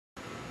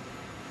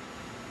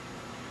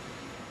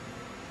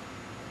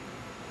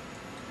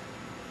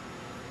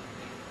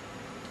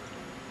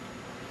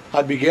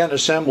I began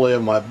assembly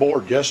of my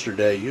board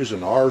yesterday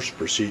using ours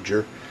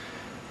procedure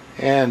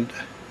and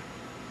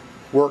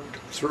worked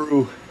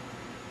through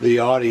the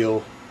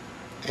audio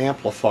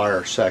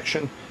amplifier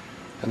section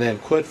and then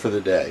quit for the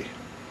day.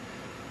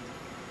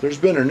 There's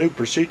been a new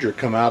procedure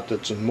come out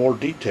that's in more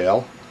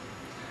detail,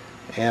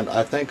 and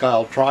I think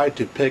I'll try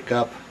to pick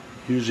up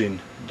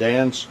using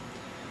Dan's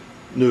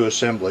new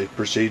assembly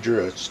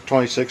procedure. It's a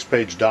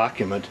 26-page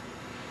document.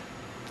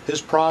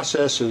 His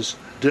process is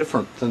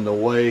different than the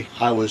way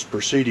I was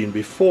proceeding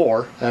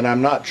before, and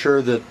I'm not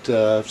sure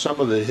that some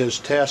of his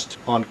tests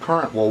on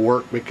current will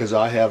work because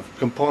I have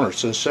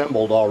components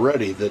assembled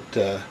already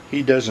that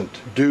he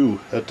doesn't do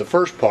at the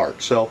first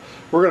part. So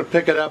we're going to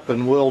pick it up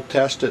and we'll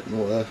test it, and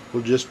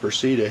we'll just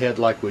proceed ahead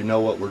like we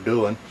know what we're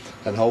doing,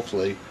 and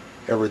hopefully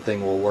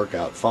everything will work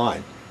out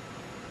fine.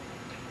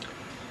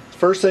 The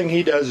first thing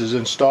he does is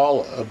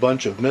install a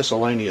bunch of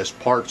miscellaneous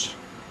parts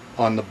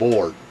on the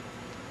board.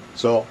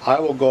 So I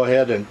will go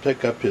ahead and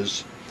pick up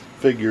his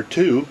figure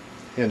 2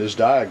 in his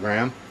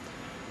diagram,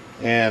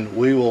 and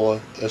we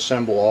will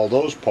assemble all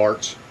those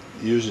parts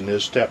using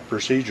his step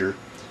procedure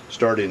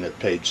starting at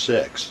page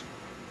 6.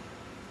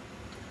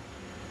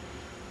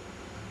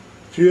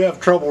 If you have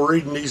trouble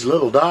reading these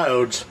little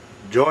diodes,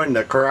 join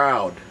the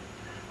crowd.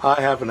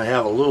 I happen to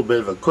have a little bit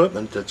of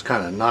equipment that's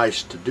kind of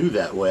nice to do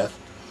that with.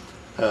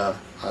 I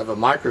have a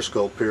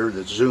microscope here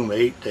that's zoom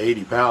 8 to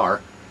 80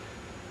 power,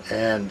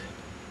 and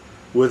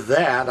with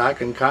that I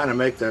can kind of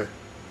make the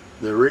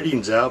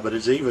readings out, but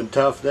it's even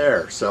tough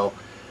there. So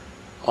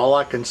all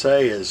I can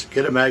say is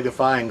get a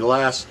magnifying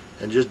glass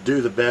and just do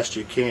the best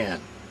you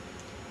can.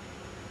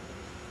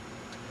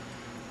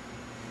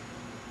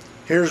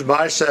 Here's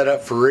my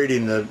setup for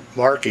reading the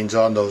markings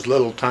on those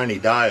little tiny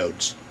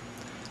diodes.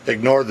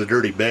 Ignore the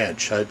dirty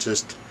bench. I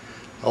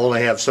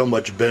only have so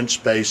much bench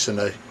space, and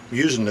I'm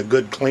using a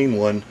good clean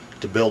one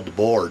to build the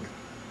board.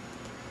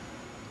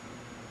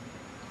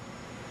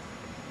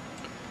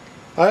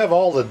 I have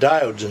all the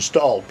diodes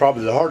installed.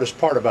 Probably the hardest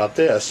part about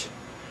this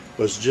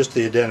was just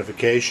the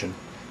identification,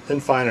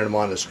 then finding them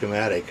on the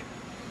schematic.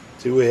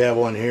 See, we have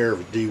one here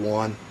with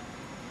D1.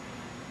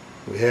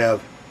 We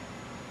have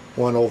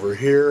one over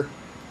here.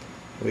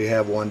 We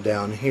have one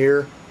down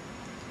here.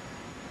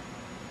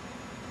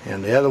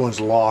 And the other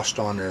one's lost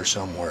on there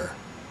somewhere.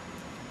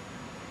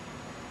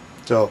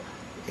 So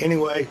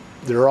anyway,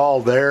 they're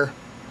all there,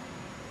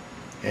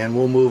 and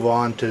we'll move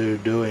on to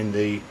doing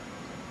the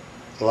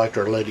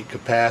electrolytic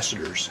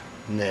capacitors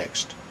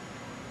next.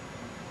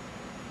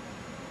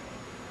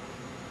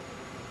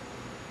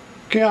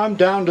 Okay, I'm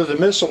down to the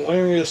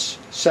miscellaneous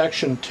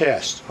section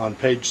test on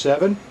page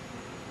 7.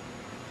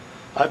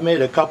 I've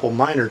made a couple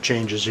minor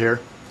changes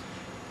here.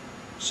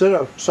 Instead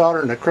of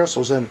soldering the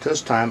crystals in at this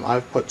time,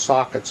 I've put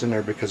sockets in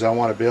there because I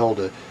want to be able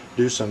to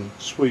do some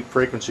sweep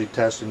frequency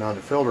testing on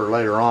the filter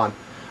later on.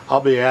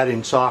 I'll be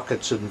adding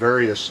sockets in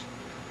various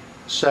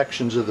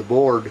sections of the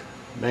board,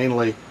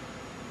 mainly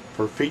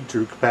for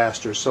feed-through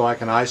capacitors, so I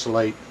can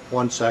isolate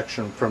one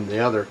section from the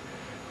other.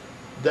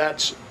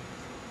 That's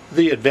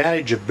the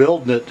advantage of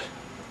building it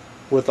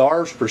with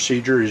ours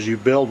procedure, is you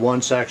build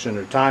one section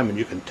at a time and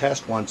you can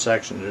test one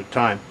section at a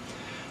time.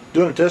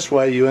 Doing it this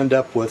way, you end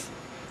up with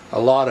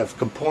a lot of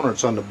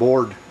components on the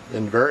board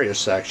in various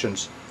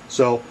sections,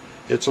 so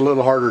it's a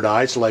little harder to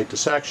isolate the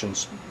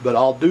sections, but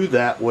I'll do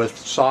that with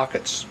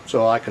sockets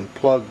so I can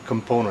plug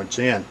components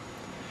in.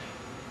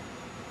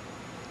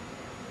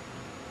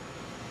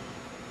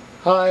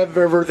 I have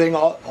everything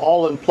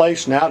all in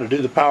place now to do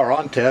the power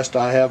on test.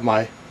 I have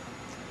my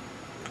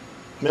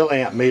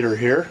milliamp meter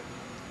here.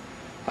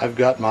 I've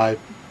got my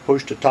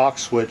push to talk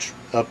switch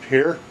up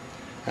here,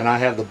 and I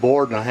have the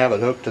board and I have it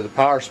hooked to the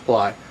power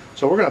supply.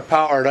 So we're going to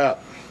power it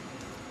up.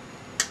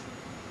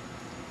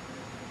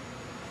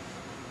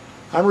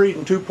 I'm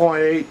reading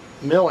 2.8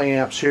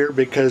 milliamps here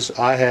because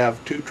I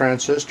have 2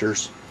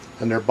 transistors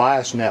and their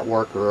bias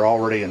network are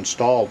already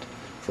installed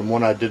from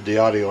when I did the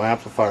audio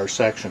amplifier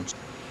sections.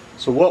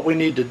 So what we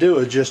need to do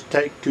is just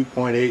take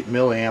 2.8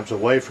 milliamps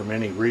away from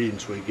any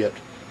readings we get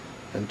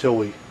until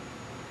we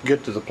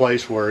get to the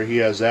place where he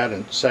has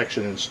that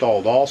section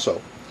installed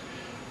also.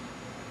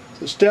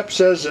 The step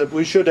says that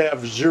we should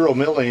have 0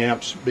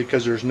 milliamps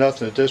because there's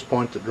nothing at this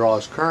point that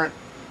draws current.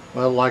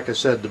 Well, like I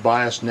said, the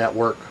bias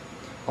network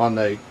on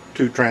the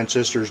 2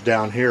 transistors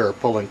down here are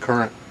pulling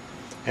current,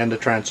 and the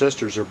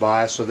transistors are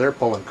biased, so they're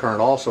pulling current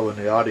also in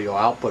the audio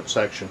output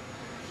section.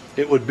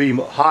 It would be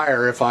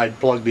higher if I'd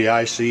plugged the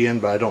IC in,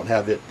 but I don't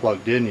have it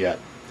plugged in yet.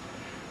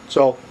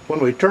 So when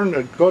we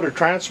go to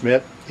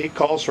transmit, he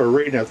calls for a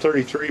reading of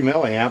 33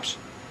 milliamps,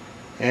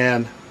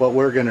 and what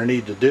we're going to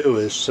need to do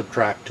is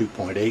subtract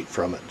 2.8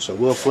 from it. So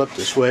we'll flip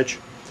the switch,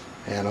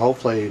 and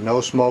hopefully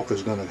no smoke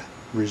is going to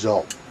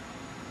result.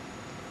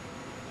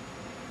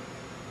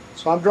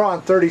 So I'm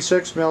drawing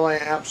 36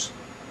 milliamps,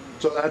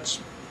 so that's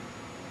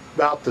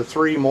about the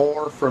 3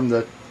 more from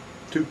the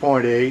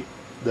 2.8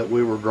 that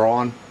we were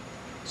drawing.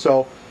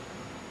 So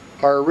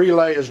our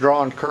relay is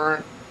drawing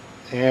current,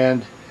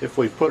 and if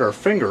we put our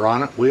finger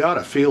on it, we ought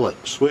to feel it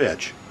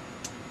switch.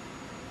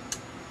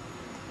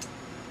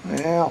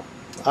 Well,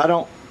 I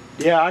don't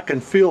Yeah, I can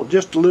feel it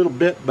just a little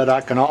bit, but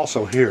I can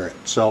also hear it.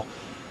 So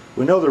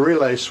we know the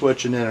relay's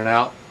switching in and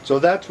out. So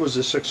that was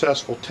a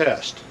successful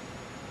test.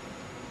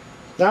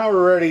 Now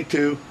we're ready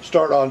to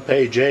start on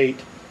page 8.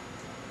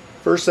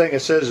 First thing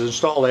it says is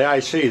install the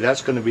IC.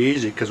 That's going to be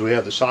easy because we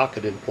have the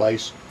socket in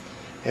place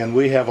and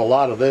we have a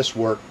lot of this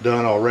work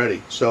done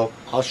already. So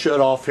I'll shut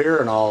off here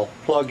and I'll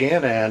plug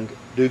in and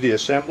do the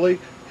assembly,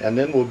 and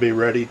then we'll be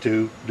ready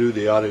to do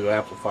the audio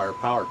amplifier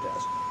power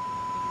test.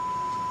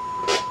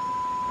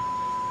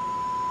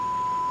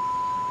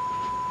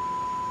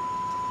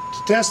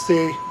 To test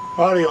the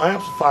audio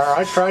amplifier,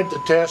 I tried the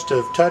test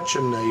of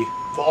touching the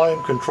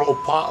volume control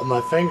pot with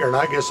my finger, and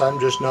I guess I'm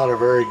just not a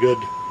very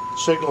good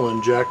signal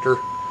injector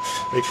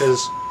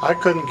because I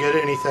couldn't get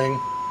anything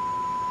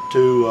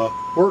to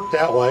work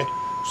that way.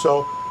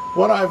 So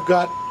what I've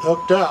got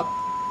hooked up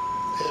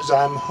is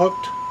I'm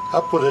hooked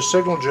up with a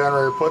signal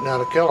generator putting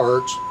out a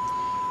kilohertz.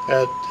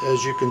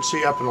 As you can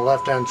see up in the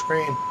left hand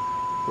screen,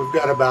 we've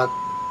got about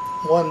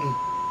 1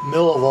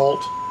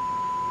 millivolt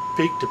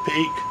peak to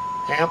peak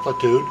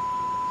amplitude,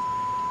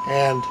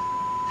 and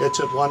it's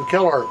at 1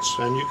 kilohertz,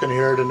 and you can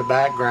hear it in the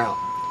background.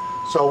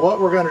 So what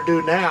we're going to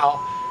do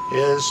now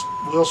is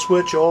we'll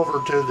switch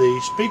over to the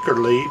speaker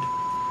lead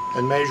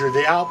and measure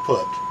the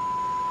output.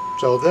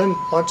 So then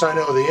once I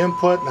know the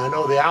input and I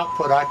know the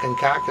output, I can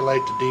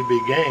calculate the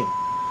dB gain.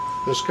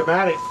 The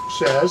schematic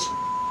says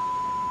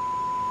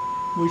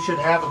we should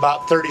have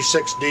about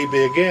 36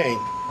 dB gain.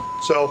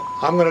 So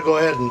I'm going to go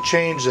ahead and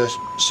change the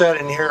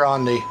setting here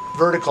on the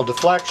vertical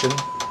deflection,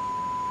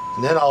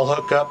 and then I'll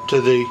hook up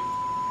to the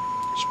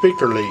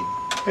speaker lead.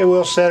 Okay,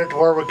 we'll set it to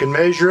where we can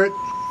measure it.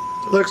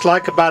 It looks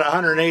like about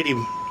 180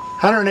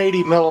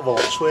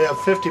 millivolts. We have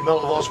 50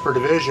 millivolts per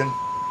division.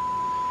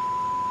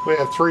 We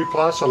have 3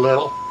 plus a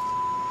little.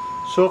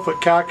 So if we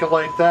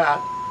calculate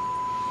that,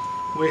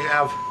 we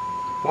have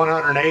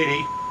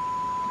 180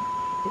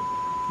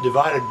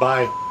 divided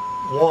by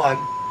 1,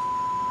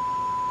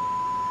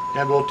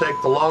 and we'll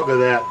take the log of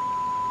that.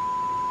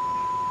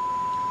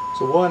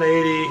 So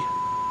 180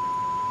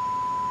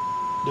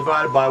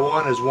 divided by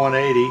 1 is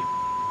 180.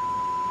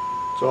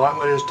 So I'm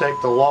going to just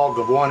take the log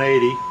of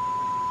 180,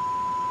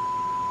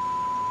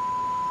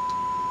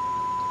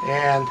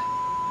 and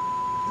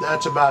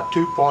that's about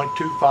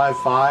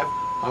 2.255.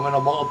 I'm going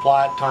to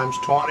multiply it times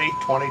 20.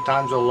 20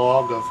 times the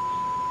log of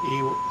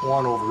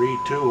E1 over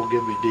E2 will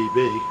give me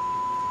dB.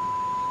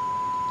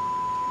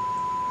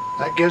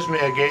 That gives me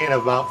a gain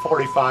of about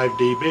 45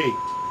 dB.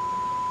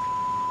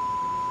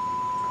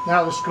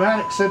 Now the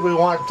schematic said we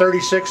wanted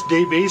 36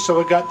 dB, so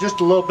we got just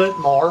a little bit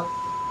more,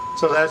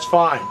 so that's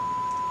fine.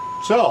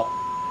 So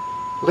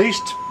at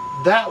least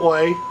that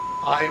way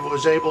I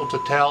was able to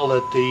tell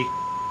that the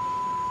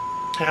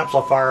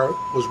amplifier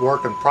was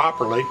working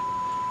properly,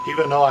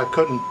 even though I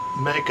couldn't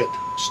make it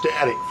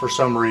static for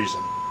some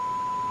reason.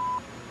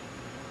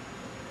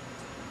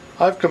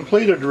 I've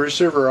completed the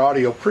receiver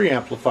audio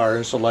preamplifier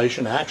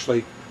installation.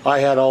 Actually, I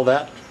had all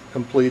that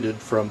completed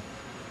from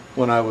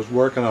when I was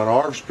working on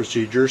ARV's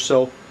procedure.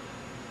 So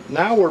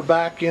now we're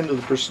back into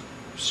the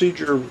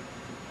procedure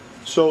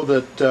so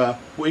that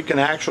we can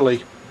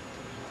actually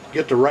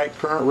get the right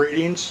current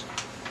readings.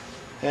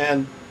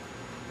 And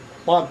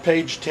on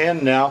page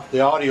 10 now,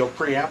 the audio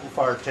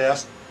preamplifier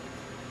test.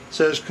 It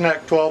says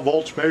connect 12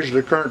 volts, measure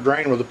the current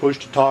drain with the push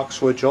to talk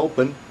switch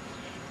open.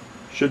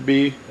 Should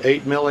be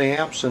 8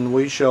 milliamps, and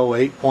we show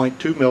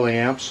 8.2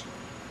 milliamps.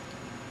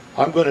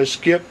 I'm going to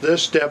skip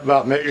this step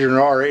about measuring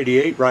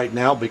R88 right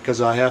now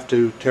because I have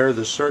to tear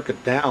the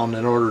circuit down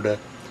in order to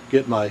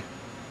get my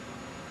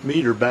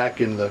meter back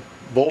in the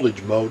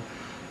voltage mode.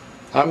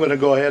 I'm going to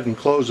go ahead and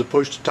close the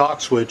push to talk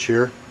switch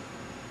here,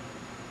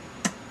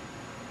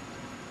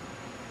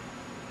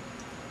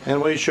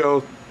 and we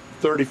show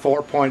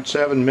 34.7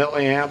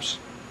 milliamps,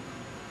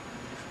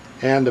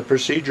 and the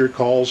procedure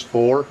calls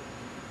for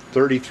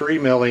 33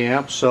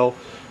 milliamps, so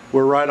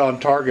we're right on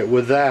target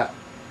with that.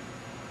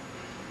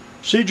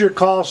 Procedure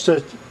calls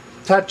to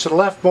touch the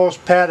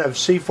leftmost pad of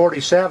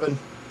C47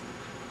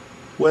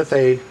 with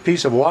a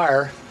piece of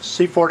wire.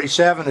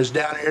 C47 is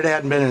down here, it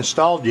hadn't been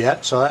installed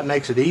yet, so that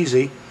makes it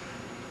easy.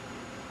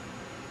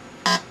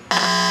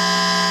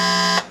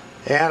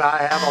 And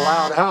I have a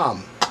loud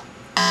hum.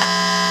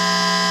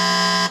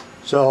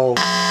 So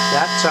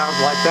that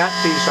sounds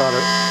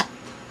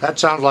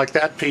like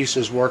that piece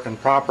is working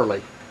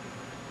properly.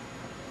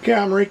 Okay,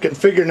 I'm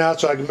reconfiguring now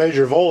so I can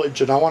measure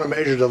voltage, and I want to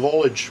measure the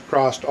voltage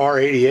across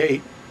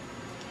R88.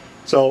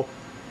 So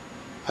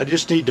I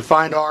just need to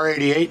find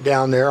R88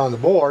 down there on the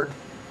board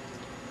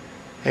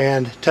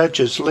and touch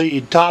its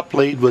lead, top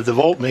lead, with the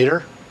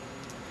voltmeter.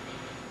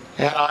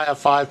 And I have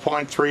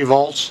 5.3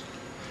 volts.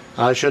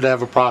 I should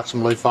have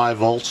approximately 5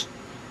 volts.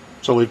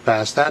 So we've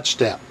passed that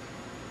step.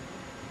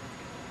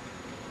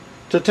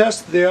 To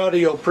test the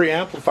audio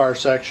preamplifier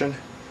section,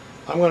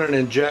 I'm going to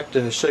inject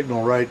a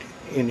signal right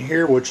in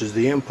here, which is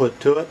the input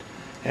to it,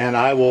 and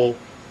I will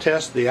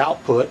test the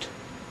output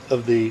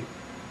of the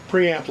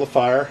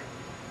preamplifier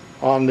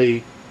on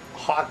the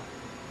hot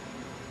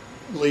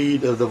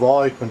lead of the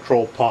volume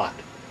control pot.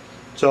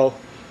 So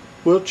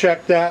we'll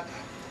check that.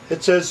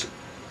 It says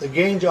the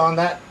gain on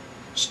that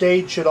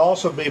stage should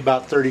also be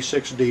about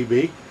 36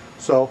 dB,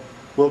 so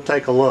we'll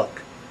take a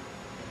look.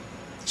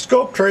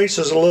 Scope trace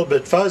is a little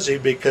bit fuzzy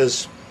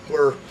because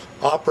we're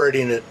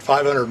operating at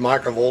 500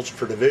 microvolts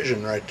per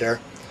division right there,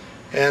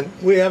 and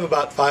we have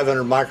about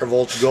 500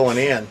 microvolts going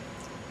in,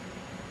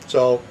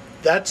 so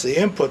that's the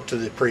input to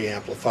the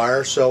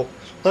preamplifier. So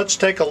let's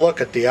take a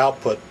look at the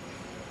output.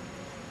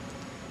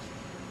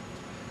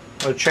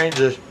 I'm going to change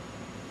the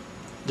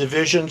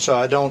division so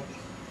I don't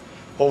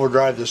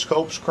overdrive the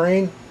scope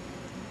screen,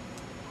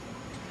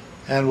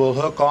 and we'll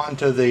hook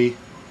onto the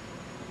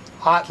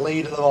hot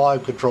lead of the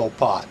volume control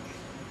pot.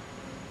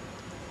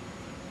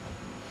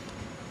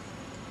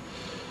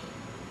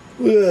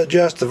 We'll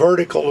adjust the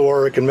vertical to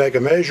where we can make a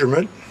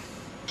measurement.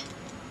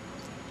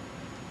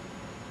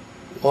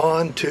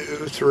 1, 2,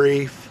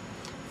 3,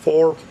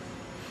 4,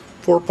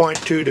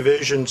 4.2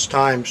 divisions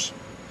times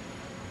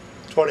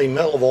 20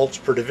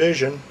 millivolts per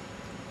division.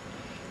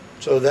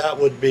 So that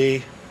would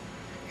be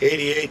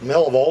 88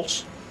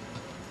 millivolts.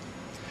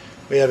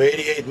 We have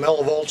 88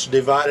 millivolts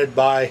divided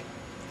by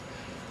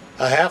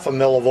a half a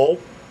millivolt.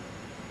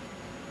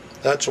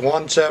 That's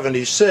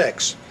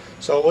 176.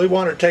 So we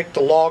want to take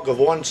the log of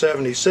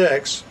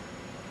 176,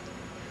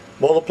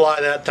 multiply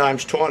that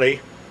times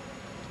 20,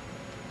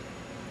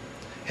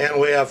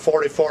 and we have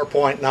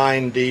 44.9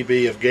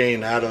 dB of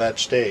gain out of that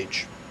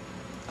stage.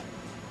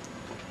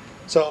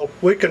 So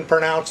we can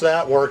pronounce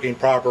that working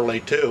properly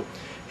too.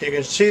 You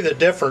can see the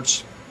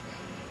difference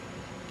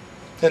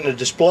in the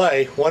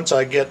display once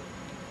I get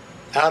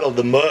out of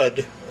the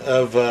mud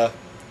of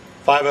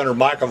 500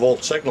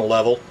 microvolt signal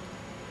level.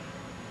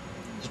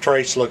 The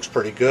trace looks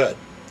pretty good.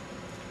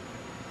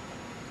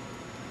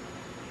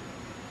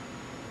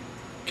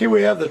 Okay,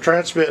 we have the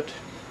transmit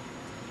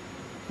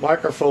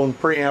microphone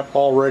preamp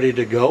all ready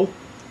to go.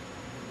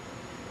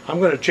 I'm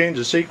going to change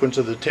the sequence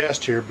of the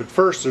test here, but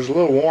first there's a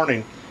little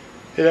warning.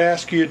 It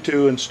asks you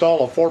to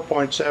install a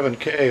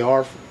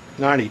 4.7K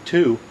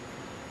R92.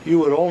 You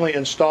would only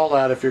install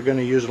that if you're going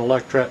to use an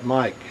electret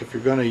mic. If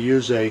you're going to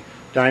use a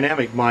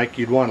dynamic mic,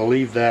 you'd want to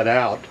leave that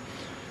out,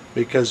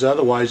 because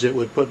otherwise it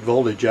would put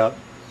voltage out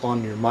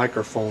on your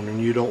microphone,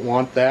 and you don't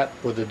want that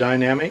with a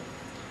dynamic.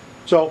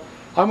 So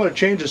I'm going to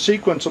change the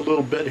sequence a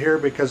little bit here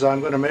because I'm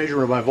going to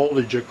measure my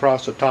voltage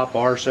across the top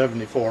of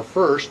R74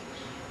 first.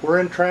 We're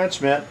in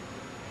transmit,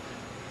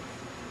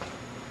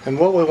 and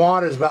what we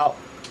want is about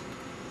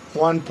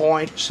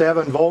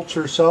 1.7 volts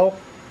or so.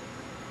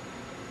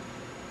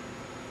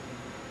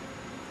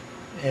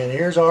 And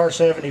here's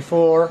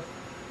R74.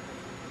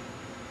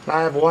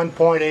 I have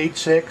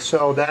 1.86,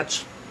 so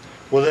that's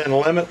within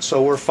limit,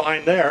 so we're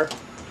fine there.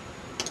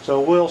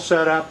 So we'll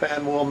set up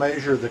and we'll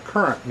measure the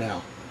current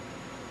now.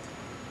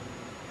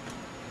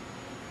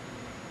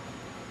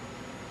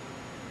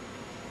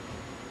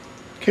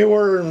 Okay,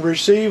 we're in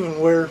receive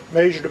and we're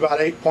measured about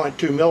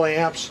 8.2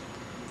 milliamps.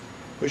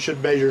 We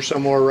should measure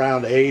somewhere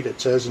around 8,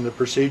 it says in the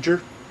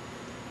procedure.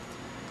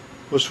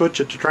 We'll switch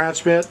it to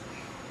transmit.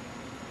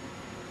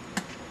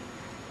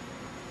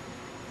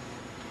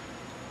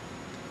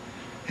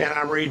 And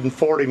I'm reading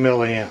 40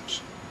 milliamps.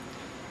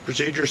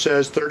 Procedure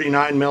says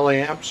 39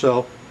 milliamps,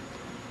 so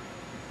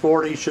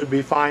 40 should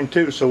be fine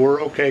too, so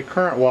we're okay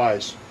current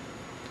wise.